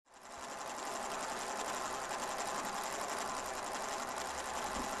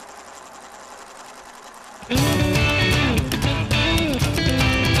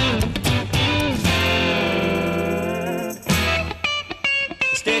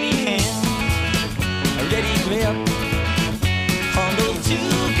steady hand, a ready grip, on those two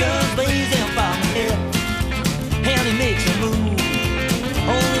guns blazing from the hip. And he makes a move,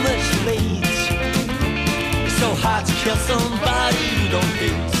 only much too late. It's so hard to kill somebody you don't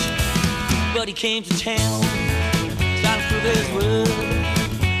hate. But he came to town, trying to prove his worth.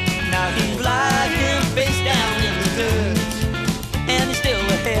 Now he's lying face down in the dirt. And he's still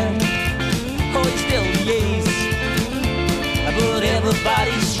ahead, oh he's still the ace. But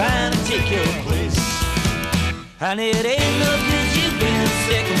everybody's trying to take your place. And it ain't no good you've been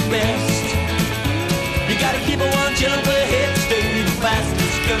second best. You gotta keep a one jump ahead to stay the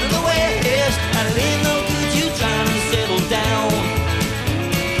fastest gun in the West. And it ain't no good you trying to settle down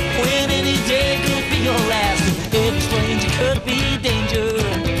when any day could be your last. Every stranger could be danger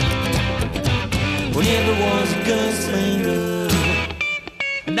when everyone's a gunslinger.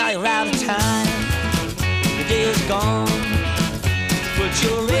 And now you're out of time, the day is gone. Put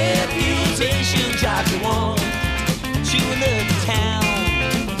your reputation job you want to another town,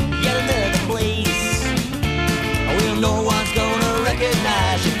 yet another place, where no one's gonna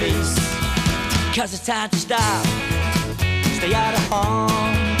recognize your face. 'Cause it's time to stop, stay out of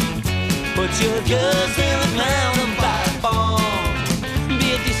harm. Put your guns in the ground and buy a bomb.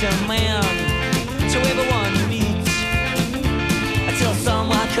 Be a decent man to everyone you meet, until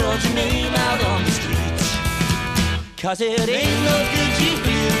someone calls your name out on the street. 'Cause it ain't no good you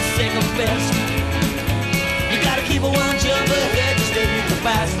being second best. You gotta keep a one jump ahead to stay the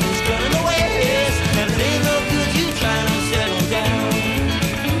fastest gun in the West. And it ain't no good you trying to settle down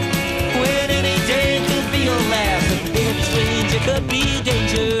when any day could be your last. Every stranger could be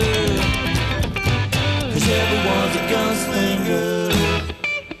danger, 'cause everyone's a gunslinger.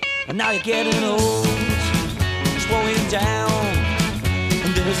 And now you're getting old, slowing down,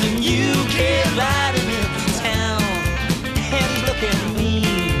 and there's a new kid riding into town. And he's looking at me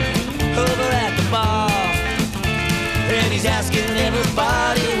over at the bar, and he's asking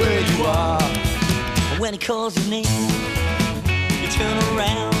everybody where you are. And when he calls your name, you turn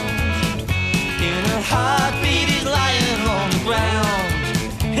around. In a heartbeat he's lying on the ground.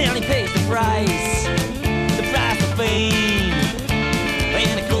 And he pays the price of fame.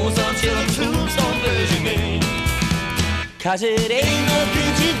 And it goes on till the tombstone bears your name. 'Cause it ain't no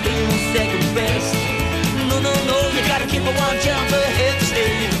good you being second best. No, no, no, you gotta keep a one jump ahead to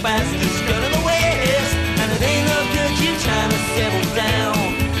stay